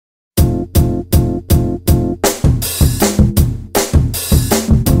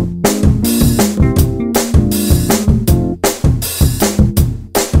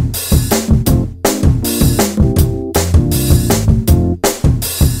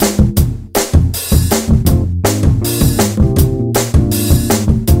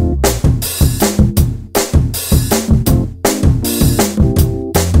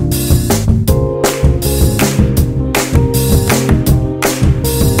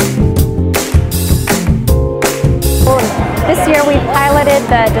started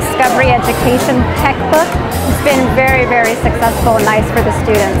the Discovery Education textbook. It's been very, very successful and nice for the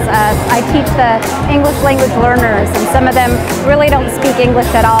students. I teach the English language learners, and some of them really don't speak English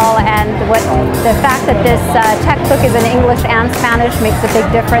at all, and the fact that this textbook is in English and Spanish makes a big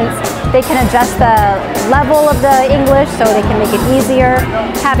difference. They can adjust the level of the English so they can make it easier.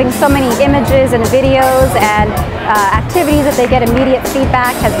 Having so many images and videos and activities that they get immediate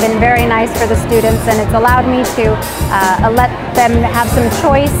feedback has been very nice for the students, and it's allowed me to let them have some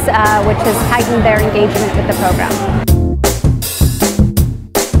choice, which has heightened their engagement with the program.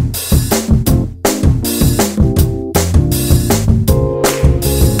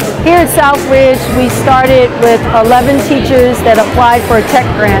 Here at Southridge, we started with 11 teachers that applied for a tech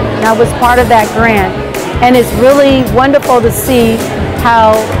grant, and I was part of that grant. And it's really wonderful to see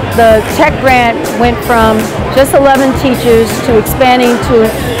how the tech grant went from just 11 teachers to expanding to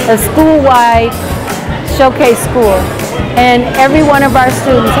a school-wide showcase school. And every one of our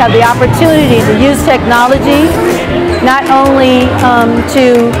students have the opportunity to use technology, not only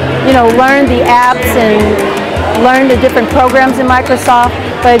to learn the apps and learn the different programs in Microsoft,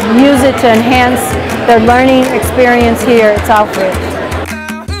 but use it to enhance their learning experience here at Southridge.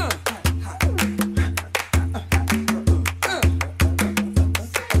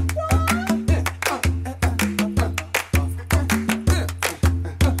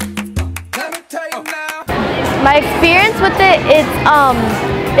 My experience with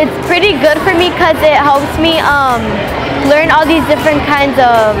it's pretty good for me because it helps me learn all these different kinds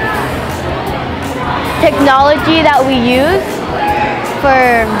of technology that we use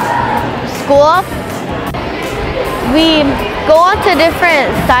for school. We go onto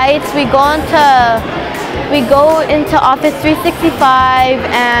different sites. We go into Office 365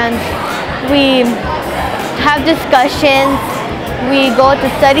 and we have discussions. We go to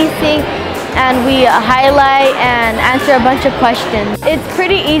StudySync and we highlight and answer a bunch of questions. It's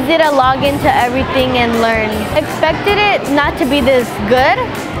pretty easy to log into everything and learn. I expected it not to be this good.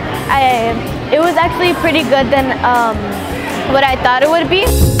 It was actually pretty good than what I thought it would be.